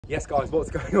Yes guys,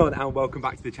 what's going on and welcome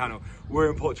back to the channel.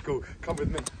 We're in Portugal, come with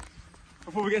me.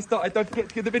 Before we get started, don't forget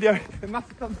to give the video a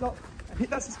massive thumbs up and hit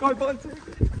that subscribe button too.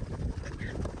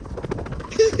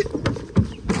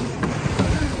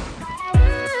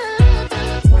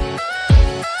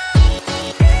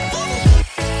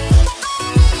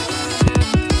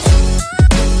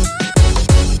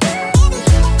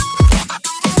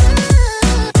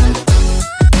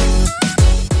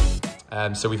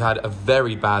 So we've had a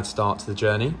very bad start to the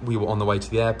journey. We were on the way to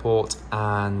the airport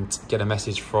and get a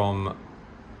message from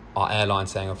our airline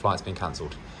saying our flight's been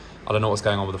cancelled. I don't know what's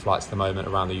going on with the flights at the moment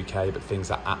around the UK, but things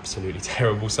are absolutely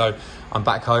terrible. So I'm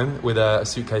back home with a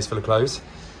suitcase full of clothes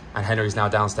and Henry's now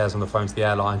downstairs on the phone to the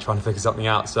airline trying to figure something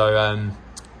out. So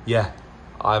yeah,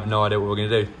 I have no idea what we're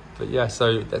gonna do. But yeah,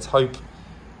 so let's hope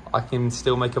I can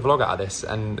still make a vlog out of this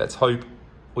and let's hope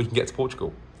we can get to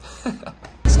Portugal.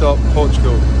 Stop,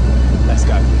 Portugal. Let's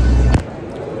go.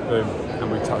 Boom,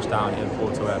 and we touched down in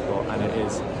Porto Airport and it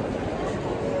is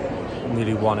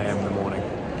nearly 1 AM in the morning.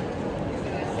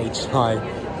 H and I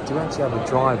do actually have a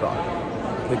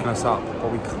driver picking us up, but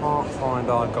we can't find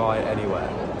our guy anywhere.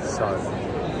 So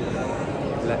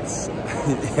let's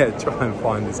try and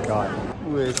find this guy.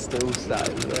 We're still sat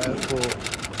at the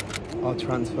airport. Our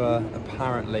transfer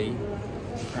apparently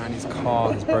his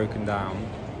car has broken down.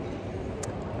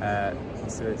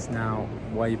 So it's now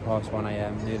way past 1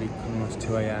 AM, nearly almost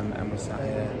 2 AM, and we're sat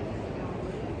here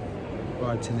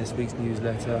writing this week's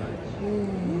newsletter.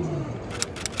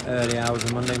 Early hours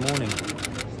of Monday morning.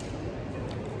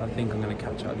 I think I'm going to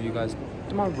catch up with you guys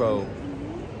tomorrow.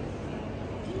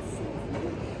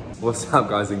 What's up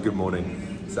guys and good morning.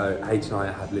 So H and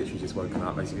I have literally just woken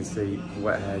up. As you can see,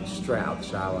 wet head, straight out the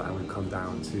shower, and we've come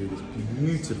down to this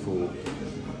beautiful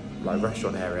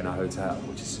restaurant area in our hotel,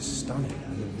 which is just stunning,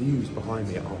 and the views behind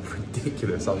me are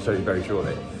ridiculous. I'll show you very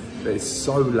shortly, but it's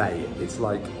so late. It's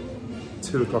like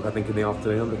 2 o'clock I think in the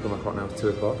afternoon. I'm looking at my clock now, it's 2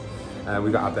 o'clock.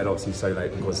 We got out of bed obviously so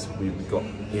late because we got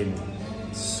in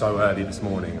so early this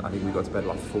morning. I think we got to bed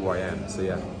like 4 AM. So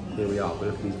yeah, here we are, but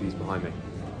look at these views behind me.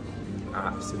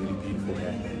 Absolutely beautiful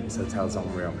here. This hotel's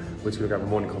unreal. We're just gonna grab a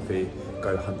morning coffee,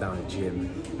 go hunt down a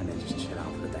gym, and then just chill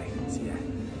out for the day. So yeah,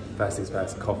 first things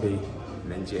first, coffee,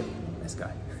 and then gym. Let's go.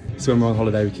 So when we're on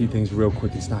holiday, we keep things real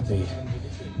quick and snappy.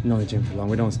 Not in the gym for long.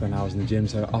 We don't spend hours in the gym.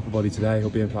 So upper body today,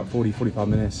 he'll be in for like 40, 45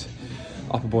 minutes.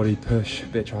 Upper body push,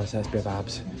 bit of triceps, bit of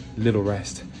abs, little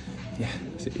rest. Yeah,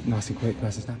 nice and quick,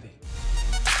 nice and snappy.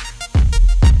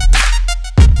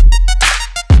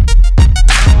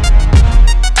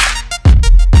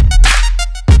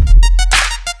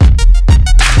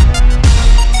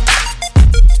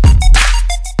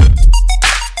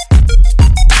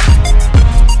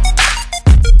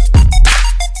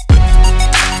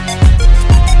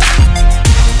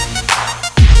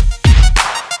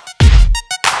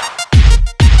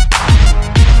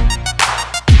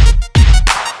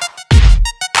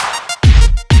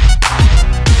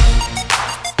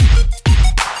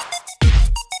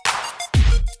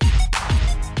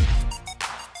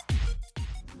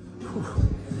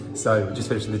 So we just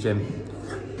finished in the gym.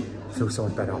 I feel so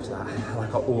much better after that.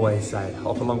 Like I always say,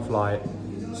 off a long flight,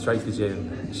 straight to the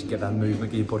gym, just get that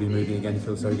movement, get your body moving again, you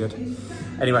feel so good.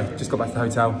 Anyway, just got back to the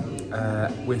hotel.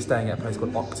 We're staying at a place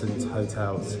called Octant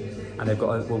Hotels. And they've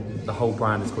got, the whole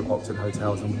brand is called Octant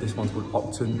Hotels, and this one's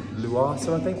called YOOOOO,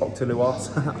 I think, YOOOOO.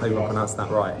 I hope I pronounced that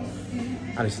right.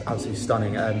 And it's absolutely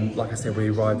stunning. Like I said, we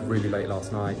arrived really late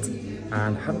last night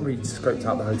and haven't really scoped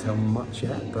out the hotel much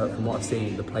yet, but from what I've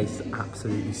seen, the place is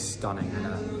absolutely stunning.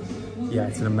 And yeah,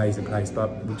 it's an amazing place,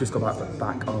 but we've just got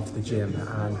back after the gym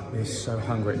and we're so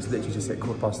hungry. It's literally just hit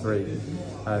 3:15,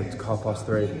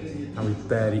 3:30, and we've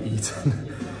barely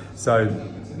eaten. So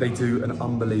they do an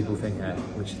unbelievable thing here,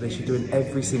 which they should do in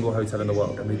every single hotel in the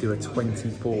world, and they do a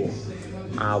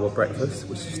 24-hour breakfast,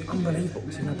 which is just unbelievable.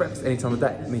 So you know, breakfast any time of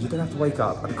day. It means you don't have to wake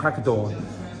up at the crack of dawn,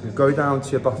 you go down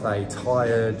to your buffet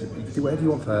tired, you can do whatever you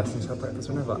want first and just have breakfast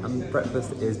whenever. And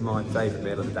breakfast is my favourite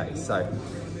meal of the day, so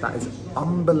that is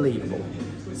unbelievable.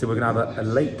 So we're gonna have a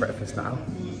late breakfast now,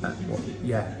 at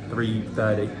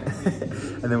 3:30,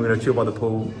 and then we're gonna chill by the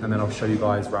pool, and then I'll show you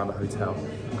guys around the hotel,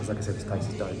 because like I said, this place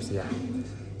is dope, so yeah,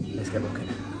 let's get rocking.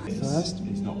 First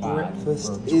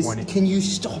breakfast is, can you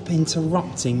stop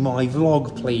interrupting my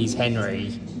vlog please,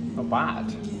 Henry? Not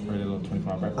bad. For a little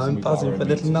 24-hour breakfast. I'm buzzing for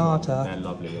little Nata. They're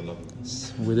lovely, they're lovely.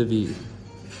 With a view.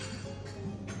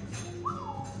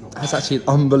 That's actually an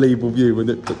unbelievable view.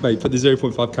 Mate, put the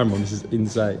 0.5 camera on, this is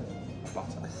insane.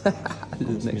 This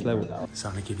is next level. So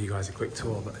I'm gonna give you guys a quick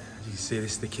tour, but as you can see,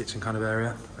 this is the kitchen kind of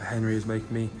area. Henry is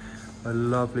making me a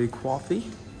lovely coffee.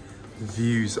 The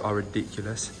views are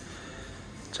ridiculous.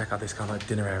 Check out this kind of like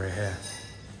dinner area here.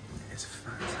 is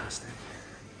fantastic.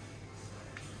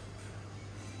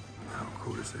 How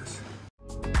cool is this?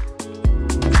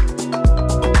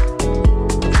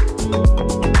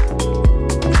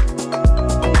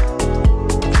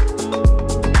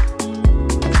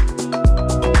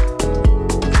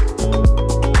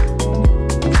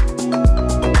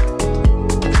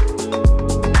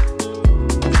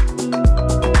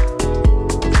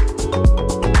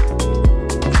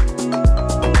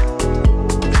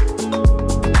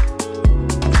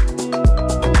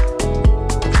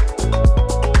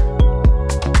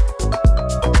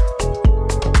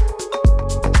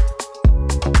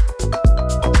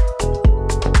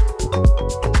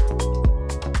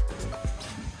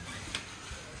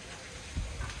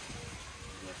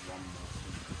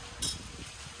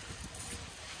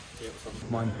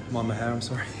 Mind my hair, I'm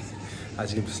sorry.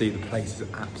 As you can see, the place is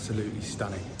absolutely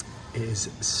stunning. It is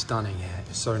stunning here.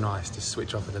 It's so nice to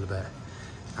switch off a little bit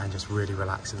and just really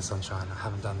relax in the sunshine. I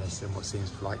haven't done this in what seems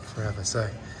like forever. So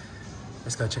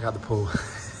let's go check out the pool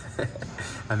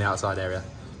and the outside area.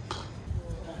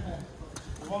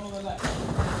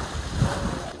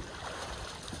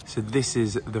 So this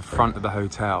is the front of the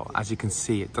hotel. As you can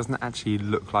see, it doesn't actually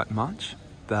look like much,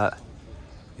 but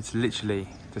it's literally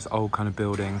this old kind of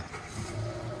building.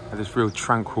 This real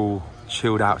tranquil,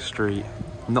 chilled out street.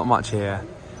 Not much here.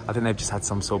 I think they've just had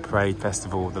some sort of parade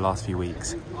festival the last few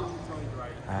weeks.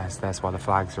 So that's why the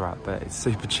flags are up, but it's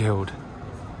super chilled.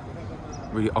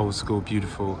 Really old school,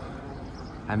 beautiful.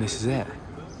 And this is it.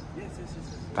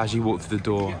 As you walk through the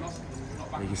door,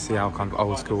 you can see how kind of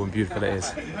old school and beautiful it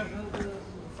is.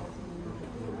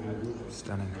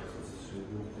 Stunning.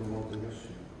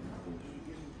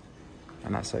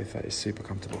 And that sofa is super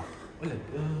comfortable.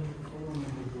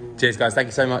 Cheers guys, thank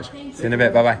you so much. See you in a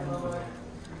bit, bye bye.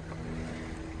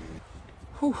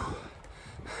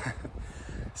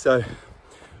 So,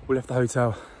 we left the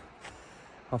hotel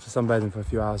after sunbathing for a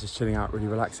few hours, just chilling out, really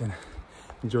relaxing,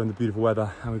 enjoying the beautiful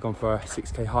weather, and we've gone for a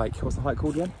 6K hike. What's the hike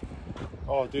called again?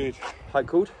 Oh, dude. Hike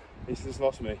called? It's just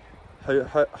lost me.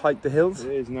 Hike the hills?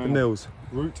 It is now. The mills.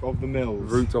 Route of the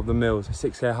Mills. Route of the Mills, a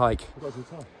 6K hike. We got to the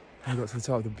top. I got to the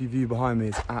top. The view behind me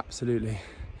is absolutely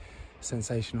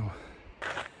sensational.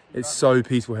 It's so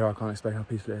peaceful here, I can't explain how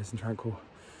peaceful it is and tranquil.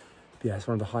 But yeah, it's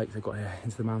one of the hikes I've got here,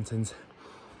 into the mountains,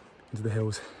 into the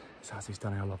hills. It's absolutely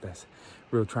stunning, I love this.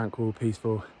 Real tranquil,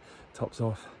 peaceful, tops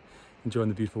off, enjoying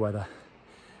the beautiful weather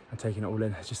and taking it all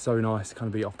in. It's just so nice to kind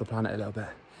of be off the planet a little bit.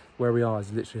 Where we are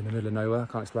is literally in the middle of nowhere, I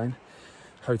can't explain.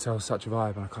 Hotel's such a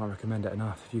vibe and I can't recommend it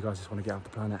enough if you guys just want to get off the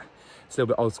planet. It's a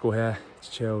little bit old school here, it's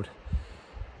chilled.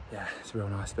 Yeah, it's real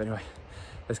nice. But anyway,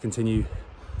 let's continue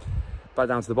back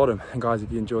down to the bottom. And guys,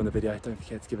 if you're enjoying the video, don't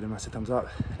forget to give it a massive thumbs up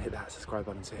and hit that subscribe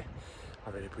button too. I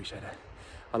really appreciate it.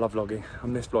 I love vlogging. I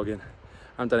miss vlogging.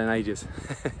 I haven't done it in ages.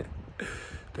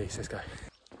 Peace, let's go.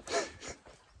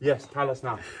 Yes, tell us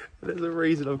now. There's a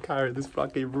reason I'm carrying this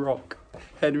fucking rock.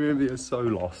 Henry and me are so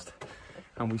lost.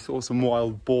 And we saw some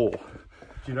wild boar. Do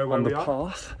you know where we are? On the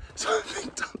path. So I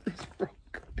picked up this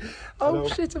rock. I'm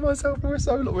shitting myself, we're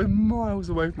so long. We're miles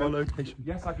away from our location.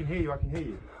 Yes, I can hear you, I can hear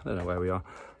you. I don't know where we are.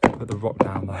 Put the rock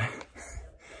down though.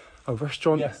 Oh,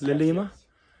 restaurant yes, Lilima. Yes.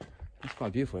 It's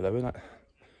quite beautiful though, isn't it?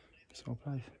 It's our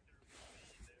place.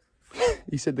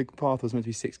 He said the path was meant to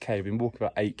be 6K, we've been walking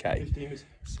about 8K. 15 minutes.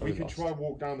 So we could try and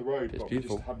walk down the road, but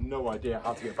beautiful. we just have no idea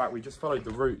how to get back. We just followed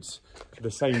the routes,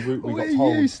 the same route we got We're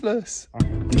told. useless.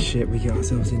 The shit we get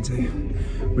ourselves into.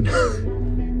 We're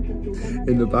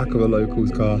in the back of a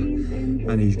local's car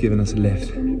and he's giving us a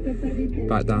lift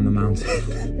back down the mountain.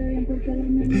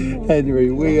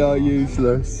 Henry, we are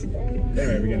useless.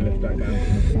 Anyway, we're going to lift back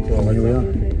down. Well, here we are.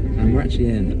 And we're actually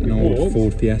in an old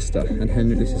Ford Fiesta. And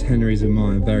Henry, this is Henry's and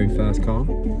my very first car.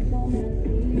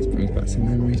 This brings back some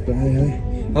memories, but hey, hey.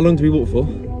 How long did we walk for?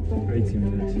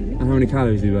 18 minutes. And how many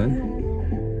calories did we burn?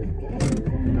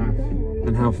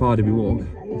 And how far did we walk?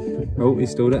 Oh, he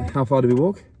stalled it. How far did we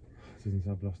walk? Since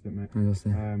I've lost it, mate. I lost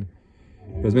it.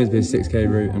 It was meant to be a 6K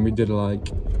route and we did like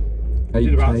 8K. We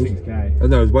did about 6K. Oh,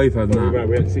 no, it was way further than that.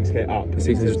 We went 6K up.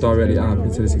 6K just directly up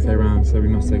into the 6K round, so we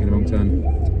must have taken a wrong turn.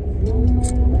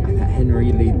 And let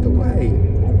Henry lead the way.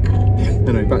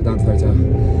 Anyway, back down to the hotel.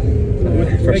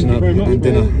 Freshen up and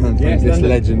dinner and thank this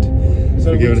legend.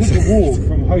 So we took a walk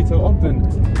from Hotel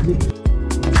Octant.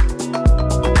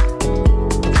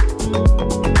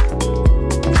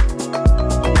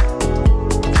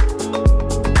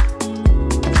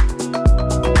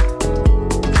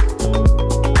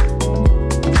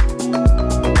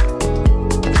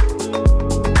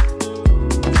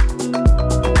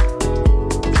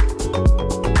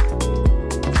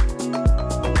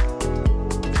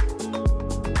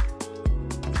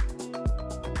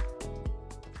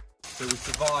 So we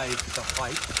survived the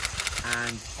hike,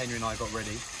 and Henry and I got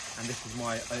ready, and this is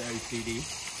my OOTD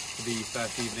for the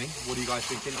first evening. What are you guys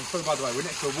thinking? I'm sorry, by the way, we're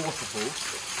next to a waterfall.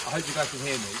 I hope you guys can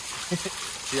hear me.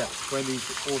 So yeah, wearing these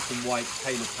awesome white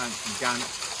tailored pants from Gant,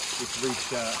 this Reef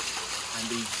shirt,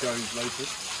 and these Jones Lotus.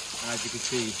 And as you can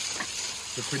see,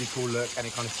 it's a pretty cool look, and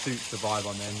it kind of suits the vibe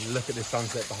on there. And look at the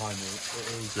sunset behind me.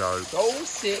 It is so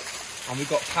sick. And we've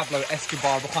got Pablo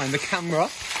Escobar behind the camera.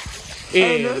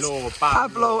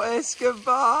 Pablo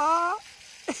Escobar.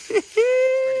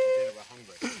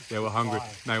 Yeah, we're hungry.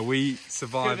 No, we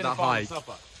survived that hike.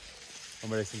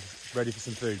 I'm ready for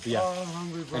some food. But yeah. Oh, I'm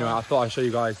hungry, bro. Anyway, I thought I'd show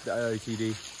you guys the OOTD.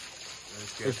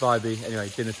 It's vibey. Anyway,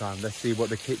 dinner time. Let's see what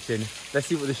the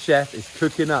chef is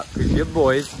cooking up, because your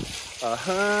boys are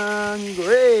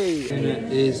hungry. Dinner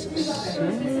is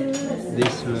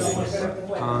this looks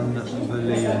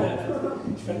unbelievable.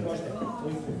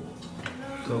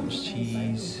 Goat's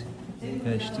cheese,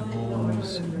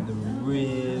 vegetables, the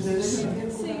ribs.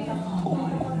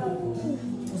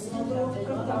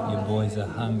 Your boys are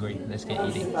hungry. Let's get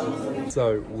eating.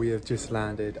 So we have just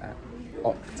landed at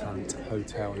Octant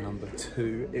Hotel number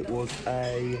 2. It was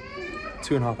a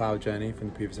 2.5 hour journey from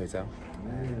the previous hotel.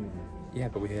 Yeah,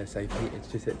 but we're here safely. It's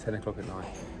just at 10 o'clock at night.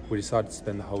 We decided to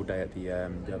spend the whole day at the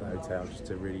other hotel just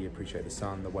to really appreciate the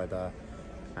sun, the weather,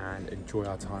 and enjoy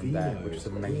our time there, which was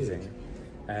amazing.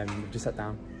 Just sat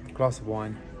down, glass of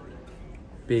wine,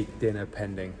 big dinner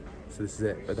pending. So this is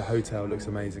it. But the hotel looks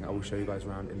amazing. I will show you guys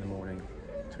around in the morning.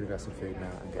 So we've got some food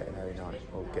now and get an early night,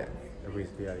 or get a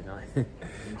reasonably early night.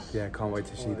 Yeah, can't wait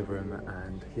to see the room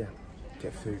and yeah,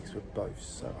 get food because we're both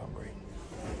so hungry.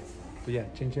 But yeah,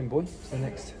 chin chin boy, it's the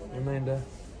next remainder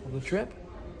of the trip,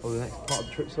 or the next part of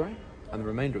the trip, sorry, and the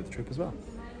remainder of the trip as well.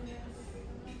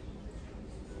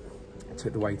 I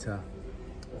took the waiter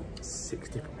 6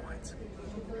 different wines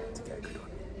to get a good one.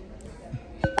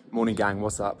 Morning gang,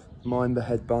 what's up? Mind the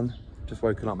head bun. Just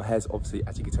woken up. My hair's obviously,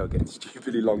 as you can tell, getting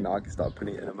stupidly long now. I can start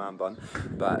putting it in a man bun.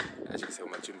 But as you can see,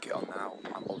 with my gym kit on now,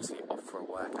 I'm obviously off for a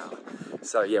workout.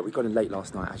 So yeah, we got in late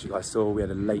last night. As you guys saw, we had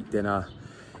a late dinner,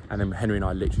 and then Henry and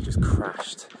I literally just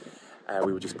crashed.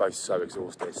 We were just both so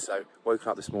exhausted. So woken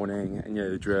up this morning, and you know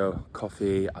the drill,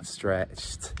 coffee, I've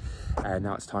stretched, and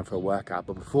now it's time for a workout.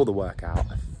 But before the workout,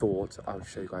 I thought I would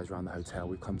show you guys around the hotel.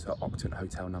 We've come to Octant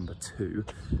Hotel number 2.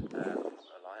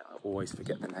 I always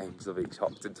forget the names of each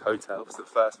Octant hotel. So the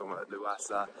first one was at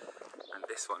Luasa, and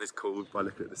this one is called, by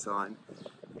looking at the sign,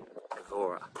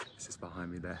 Evora. It's just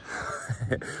behind me there.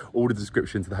 All the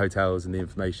descriptions of the hotels and the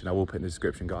information I will put in the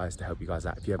description, guys, to help you guys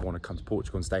out. If you ever want to come to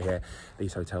Portugal and stay here,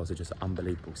 these hotels are just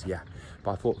unbelievable. So yeah,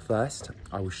 but I thought first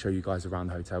I will show you guys around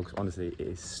the hotel, because honestly it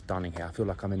is stunning here. I feel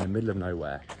like I'm in the middle of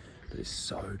nowhere, but it's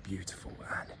so beautiful,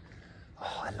 man.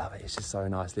 Oh, I love it. It's just so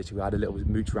nice. Literally, we had a little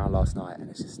mooch around last night and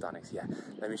it's just stunning. So yeah,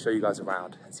 let me show you guys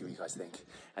around and see what you guys think.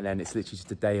 And then it's literally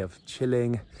just a day of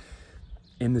chilling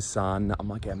in the sun. I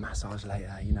might get a massage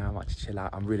later, you know, I might just chill out.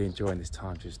 I'm really enjoying this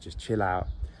time, just chill out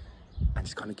and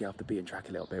just kind of get off the beaten track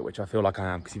a little bit, which I feel like I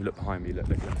am, because if you look behind me, look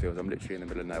at the fields. I'm literally in the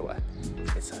middle of nowhere.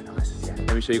 It's so nice. Yeah,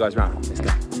 let me show you guys around. Let's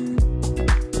go.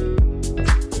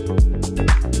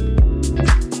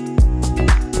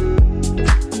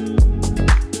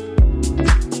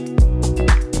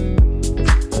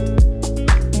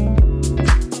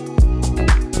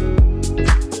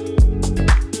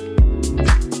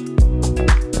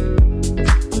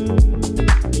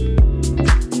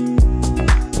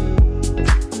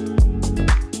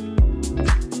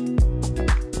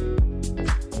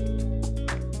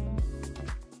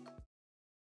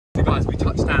 Guys, we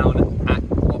touched down at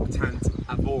Octant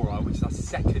Evora, which is our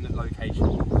second location.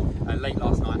 Late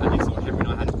last night, as you saw, Henry and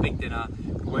I had a big dinner.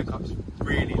 We woke up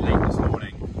really late this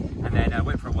morning, and then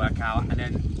went for a workout. And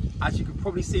then, as you can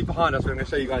probably see behind us, what I'm going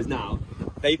to show you guys now,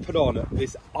 they put on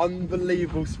this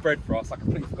unbelievable spread for us. I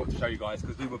completely forgot to show you guys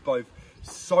because we were both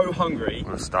so hungry.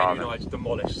 We're starving. Henry and I just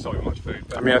demolished so much food.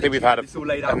 But I mean, I think we've had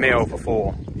a meal for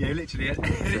 4. Yeah, literally.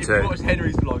 If you watch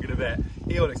Henry's vlog in a bit,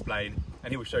 he'll explain.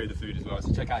 And he will show you the food as well,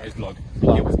 so check out his vlog.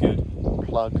 It was good.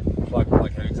 Plug Henry,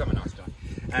 because I'm a nice guy.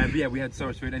 But yeah, we had so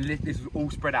much food, and this was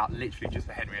all spread out literally just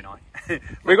for Henry and I.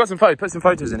 We got some photos, put some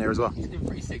photos in here as well. It's been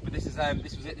pretty sick, but this was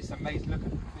it. This amazing. Look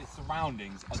at the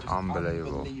surroundings are just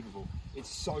unbelievable. It's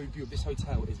so beautiful. This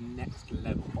hotel is next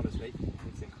level, honestly.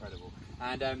 It's incredible.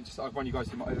 And just I've run you guys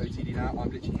through my OOTD now. I'm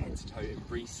literally head to toe in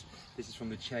Greece. This is from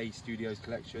the Che Studios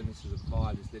collection. This is a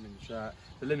vibe, this linen shirt,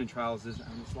 the linen trousers,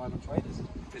 and the slide on trainers.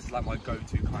 This is like my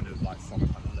go-to kind of like summer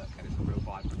kind of look, and it's a real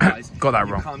vibe. Guys, got that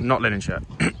wrong. Not linen shirt.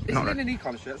 It's a linen-y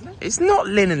kind of shirt, isn't it? It's not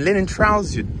linen. Linen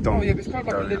trousers, you don't. Oh yeah, but it's kind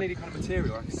of like a linen-y kind of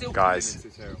material. Like guys,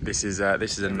 this is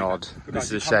a nod. This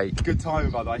is a shake. Good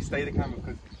timing, by the way. Stay the camera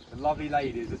because The lovely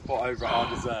ladies just brought over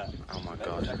our dessert. Oh my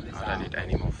god, I don't need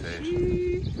any more food.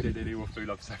 We didn't need any more food,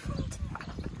 I'm so full.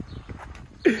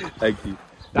 Thank you.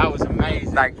 That was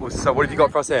amazing. So what have you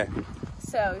got for us here?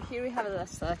 So here we have a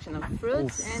selection of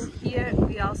fruits, and here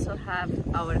we also have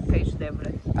our page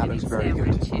d'oeuvre. That looks very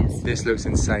good. Cheese. This looks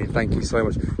insane. Thank you so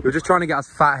much. You're just trying to get us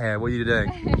fat here. What are you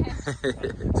doing?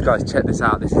 So guys, check this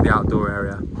out. This is the outdoor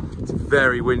area. It's a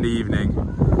very windy evening.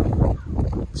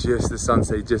 Just the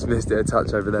sunset. You just missed it a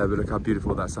touch over there, but look how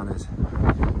beautiful that sun is.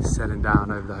 Setting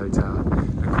down over the hotel.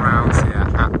 The grounds here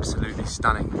absolutely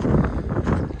stunning.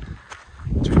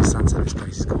 During sunset, this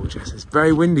place is gorgeous. It's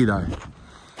very windy though.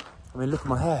 I mean, look at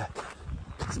my hair.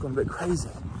 It's gone a bit crazy.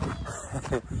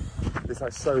 It's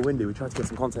like so windy. We tried to get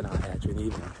some content out here during the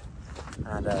evening.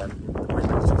 And the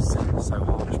wind was just so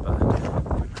harsh, but we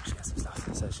managed to get some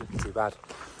stuff, so it shouldn't be too bad.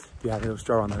 If you had a little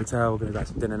stroll around the hotel, we're going to go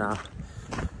to some dinner now.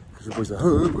 Because your boys are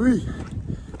hungry.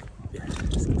 Yeah,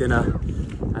 some dinner.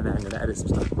 And then I'm going to edit some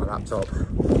stuff on my laptop.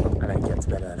 And then get to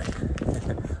bed early.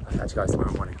 I'll catch you guys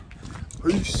tomorrow morning.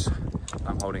 Peace.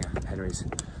 I'm holding Henry's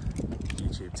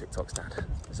YouTube TikTok stand,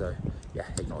 so yeah,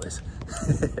 ignore this.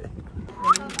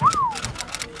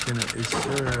 Dinner is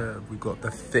served. We've got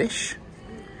the fish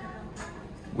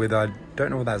with, I don't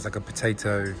know what that is, like a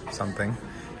potato something,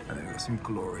 and then we've got some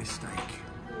glory steak,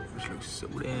 which looks so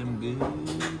damn good.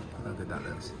 Look how good that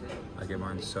looks. I get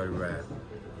mine so rare,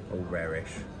 all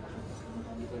rare-ish.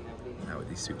 Now with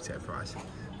these sweet potato fries.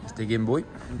 Let's dig in, boy.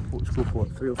 In Portugal for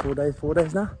what, 3 or 4 days? 4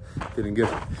 days now? Feeling good.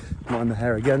 Mind the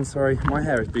hair again, sorry. My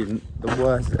hair has been the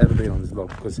worst it's ever been on this vlog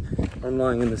because I'm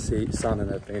lying in the seat, sun and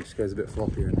everything, it just goes a bit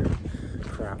floppy and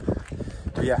crap.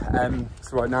 But yeah,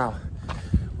 so right now,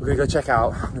 we're gonna go check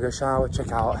out, I'm gonna go shower,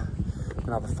 check out, we're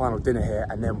gonna have a final dinner here,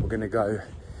 and then we're gonna go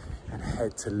and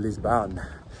head to Lisbon.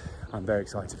 I'm very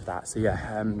excited for that. So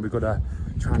yeah, we've got a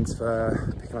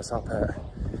transfer picking us up at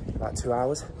about 2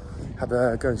 hours. Have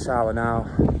a go and shower now,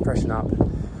 freshen up,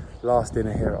 last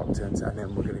dinner here at Octant, and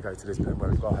then we're going to go to Lisbon where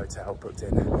we've got a hotel booked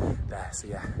in there. So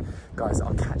yeah, guys,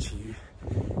 I'll catch you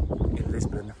in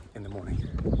Lisbon in the morning.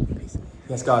 Peace.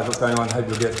 Yes guys, what's going on? Hope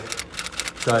you're good.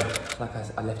 So, like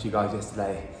I left you guys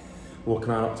yesterday, walking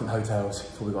around Octant hotels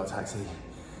before we got a taxi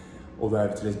all the way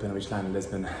over to Lisbon. We just landed in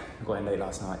Lisbon. I got in late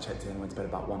last night, checked in, went to bed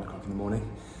about 1 o'clock in the morning.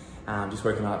 Just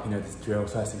waking up, you know, this drill,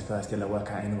 first things first, get a little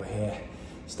workout in, we're here.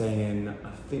 Staying in,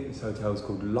 I think this hotel is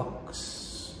called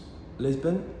Lux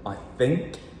Lisbon, I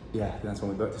think. Yeah, I think that's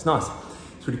one we booked. It's nice.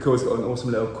 It's really cool. It's got an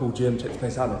awesome little cool gym. Check this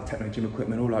place out. Like techno gym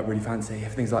equipment, all like really fancy.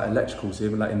 Everything's like electrical, so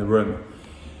even like in the room,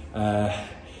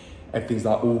 everything's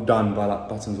like all done by like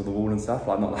buttons on the wall and stuff.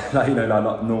 Like not like you know, like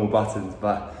not normal buttons,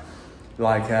 but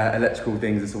like electrical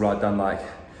things. It's all like done like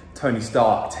Tony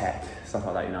Stark tech, stuff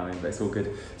like that. You know what I mean? But it's all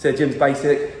good. So the gym's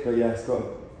basic, but yeah, it's got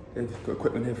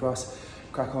equipment here for us.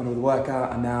 Crack on with the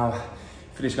workout, and now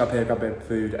finishing up here, grab a bit of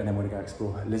food, and then we're gonna go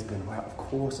explore Lisbon, where of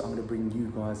course I'm gonna bring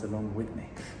you guys along with me.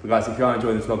 But guys, if you are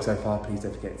enjoying this vlog so far, please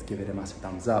don't forget to give it a massive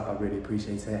thumbs up. I really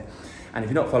appreciate it. And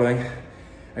if you're not following,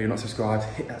 or you're not subscribed,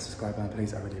 hit that subscribe button,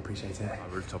 please. I really appreciate it. Our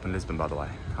rooftop in Lisbon, by the way.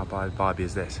 How vibey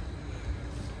is this?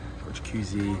 Got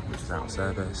jacuzzi, which is out of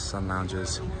service, sun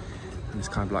lounges, and this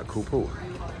kind of like cool pool.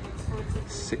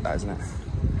 Sick that, isn't it?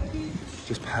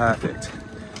 Just perfect.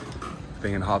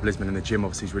 Being in the heart of Lisbon, and the gym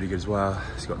obviously is really good as well.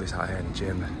 So you've got this out here in the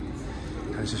gym.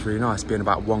 And it's just really nice being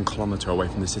about 1 kilometre away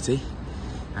from the city,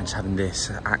 and just having this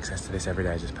access to this every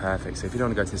day is just perfect. So if you don't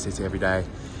want to go to the city every day,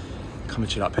 come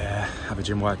and chill up here, have a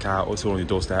gym workout, it's all on your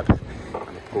doorstep. And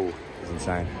the pool is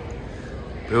insane.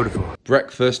 Beautiful.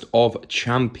 Breakfast of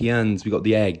champions. We got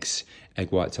the eggs,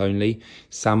 egg whites only,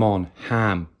 salmon,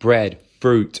 ham, bread,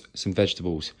 fruit, some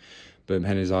vegetables. Boom,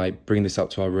 Henry's like, bring this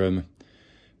up to our room,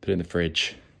 put it in the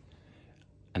fridge,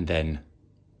 and then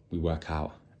we work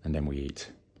out, and then we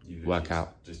eat. Work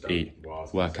out, eat,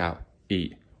 work out,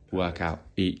 eat, work out,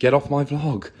 eat. Get off my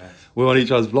vlog. Nice. We're on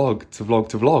each other's vlog to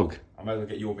vlog. I might as well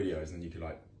get your videos, and then you can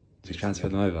like just transfer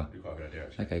them over. Quite a good idea,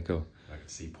 actually. Okay, cool. I can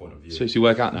see point of view. So should we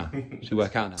work out now? Should we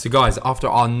work out now? So guys, after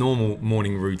our normal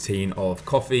morning routine of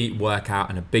coffee, workout,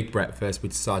 and a big breakfast, we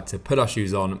decided to put our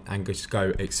shoes on and just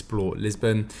go explore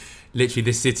Lisbon. Literally,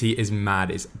 this city is mad.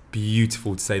 It's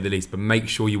beautiful to say the least, but make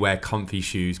sure you wear comfy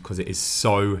shoes because it is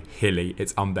so hilly.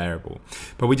 It's unbearable.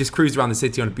 But we just cruised around the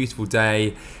city on a beautiful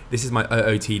day. This is my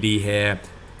OOTD here.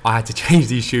 I had to change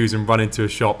these shoes and run into a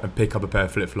shop and pick up a pair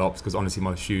of flip-flops because honestly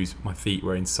my feet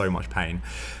were in so much pain.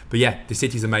 But yeah, the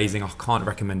city's amazing. I can't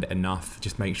recommend it enough.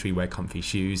 Just make sure you wear comfy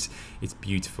shoes. It's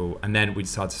beautiful. And then we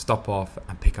decided to stop off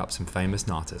and pick up some famous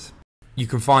natas. You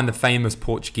can find the famous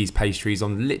Portuguese pastries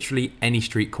on literally any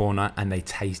street corner, and they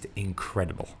taste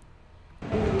incredible.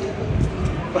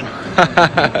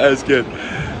 That's good.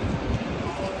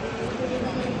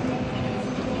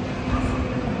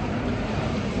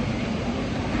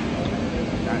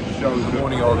 the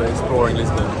morning of exploring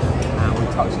Lisbon, and we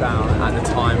touched down at the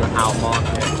Time Out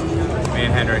Market. Me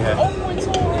and Henry here.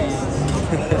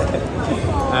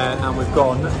 And we've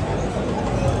gone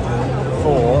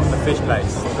for the fish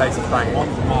place. The place is banging.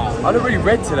 I look really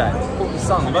red today. Caught the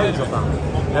sun, loads of them.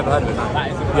 Never heard of it,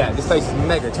 man. Yeah, this place is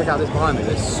mega. Check out this behind me.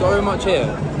 There's so much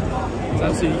here. It's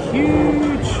absolutely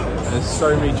huge. And there's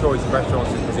so many choices of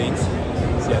restaurants and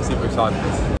cuisines. So yeah, super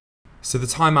excited. So the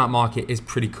Time Out Market is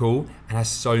pretty cool and has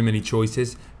so many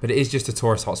choices, but it is just a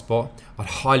tourist hotspot. I'd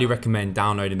highly recommend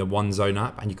downloading the One Zone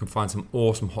app, and you can find some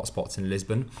awesome hotspots in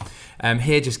Lisbon.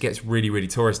 Here just gets really, really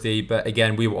touristy, but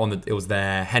again, we were on it was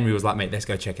there. Henry was like, mate, let's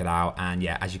go check it out. And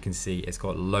yeah, as you can see, it's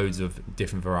got loads of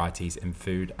different varieties in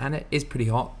food, and it is pretty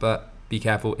hot, but be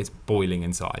careful, it's boiling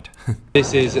inside.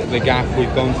 This is the gaff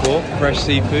we've gone for, fresh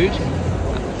seafood,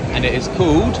 and it is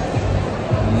called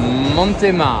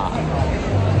Montemar.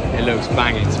 It looks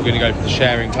banging, so we're going to go for the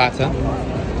sharing platter.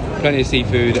 Plenty of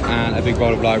seafood and a big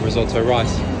bowl of live risotto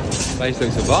rice. This place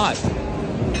looks a vibe.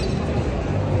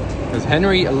 Because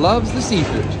Henry loves the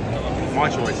seafood. My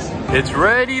choice. It's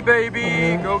ready,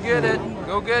 baby! Go get it!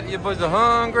 Go get it! Your boys are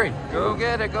hungry! Go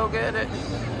get it! Go get it!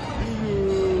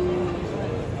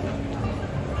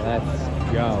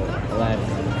 Let's go!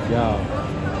 Let's go!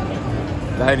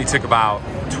 That only took about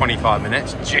 25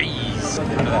 minutes. Jeez!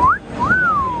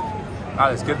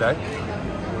 That is good though.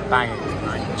 Banging.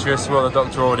 Just what the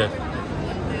doctor ordered.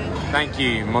 Thank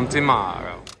you,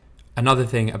 Montemaro. Another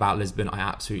thing about Lisbon I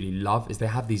absolutely love is they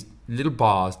have these little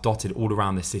bars dotted all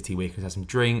around the city where you can have some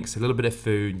drinks, a little bit of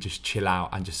food, and just chill out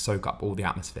and just soak up all the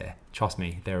atmosphere. Trust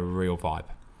me, they're a real vibe.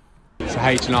 So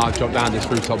H&R dropped down this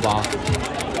rooftop bar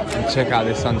and check out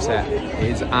this sunset. It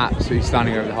is absolutely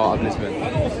stunning over the heart of Lisbon.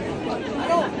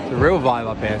 It's a real vibe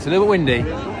up here. It's a little windy,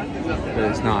 but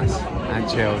it's nice and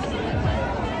chilled.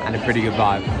 And a pretty good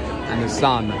vibe, and the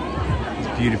sun is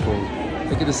beautiful.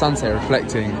 Look at the sunset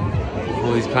reflecting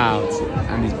all these clouds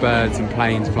and these birds and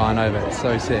planes flying over. It's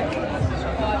so sick.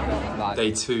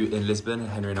 Day 2 in Lisbon.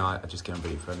 Henry and I are just getting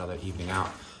ready for another evening out.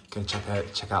 Going to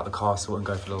check out the castle and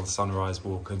go for a little sunrise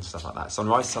walk and stuff like that.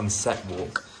 Sunset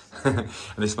walk. And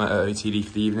this is my OOTD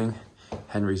for the evening.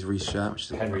 Henry's Reese shirt,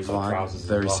 which is Henry's trousers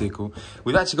very as well. cool.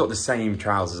 We've actually got the same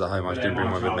trousers at home. I just didn't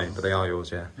bring one with me, but they are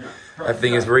yours, yeah.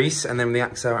 Everything is Reese, and then the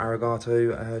Axel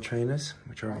Arigato trainers,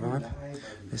 which are a vibe.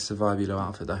 This is a YOOOOO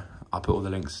outfit though. I'll put all the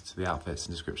links to the outfits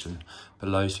in the description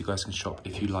below so you guys can shop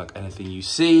if you like anything you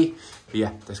see. But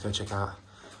yeah, let's go check out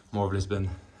more of Lisbon,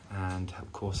 and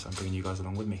of course I'm bringing you guys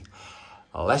along with me.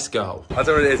 Let's go. I don't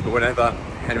know what it is, but whenever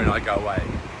Henry and I go away,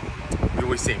 we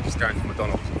always seem just going to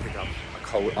McDonald's and pick up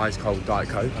ice cold Diet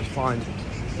Coke. I find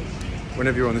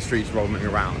whenever you're on the streets rolling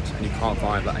around and you can't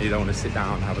find that, and you don't want to sit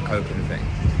down and have a Coke or anything,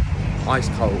 ice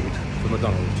cold from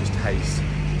McDonald's just tastes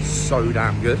so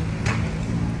damn good.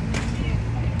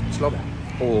 Just love it.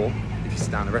 Or if you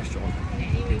sit down at a restaurant,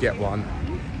 you get one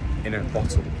in a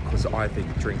bottle, because I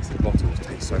think drinks in bottles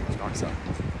taste so much nicer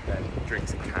than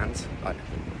drinks in cans. Like,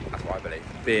 that's what I believe.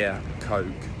 Beer, Coke,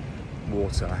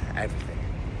 water, everything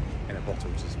in a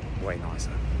bottle is just way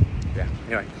nicer. Yeah,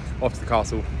 anyway, off to the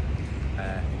castle.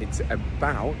 It's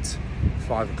about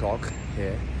 5 o'clock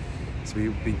here, so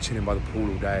we've been chilling by the pool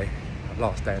all day. Our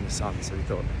last day in the sun, so we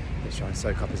thought let's try and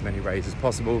soak up as many rays as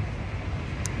possible.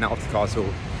 Now off to the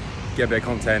castle, get a bit of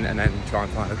content, and then try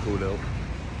and find a cool little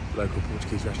local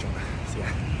Portuguese restaurant. So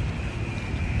yeah,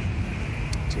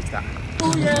 cheers to that.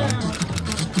 Oh yeah,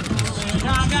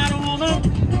 I got a woman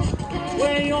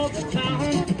way over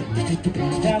town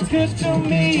that's good to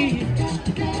me.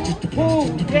 Oh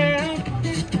yeah,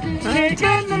 late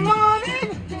in the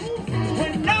morning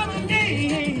when I'm in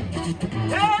need,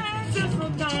 that's just the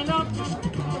kind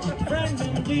of friend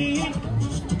indeed.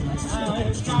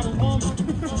 I got a woman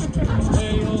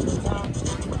way over town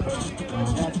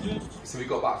that's good. So we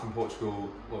got back from Portugal,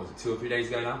 what was it, 2 or 3 days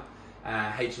ago now?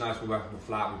 H and I's been working on the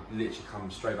flat. We've literally come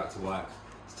straight back to work.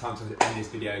 It's time to end this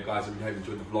video, guys. I really hope you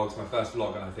enjoyed the vlog. It's my first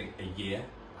vlog in I think a year.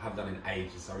 I haven't done it in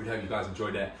ages, so I really hope you guys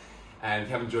enjoyed it. And if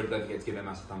you haven't enjoyed it, don't forget to give it a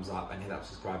massive thumbs up and hit that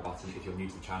subscribe button if you're new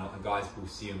to the channel. And guys, we'll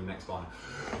see you in the next one.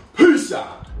 Peace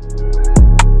out!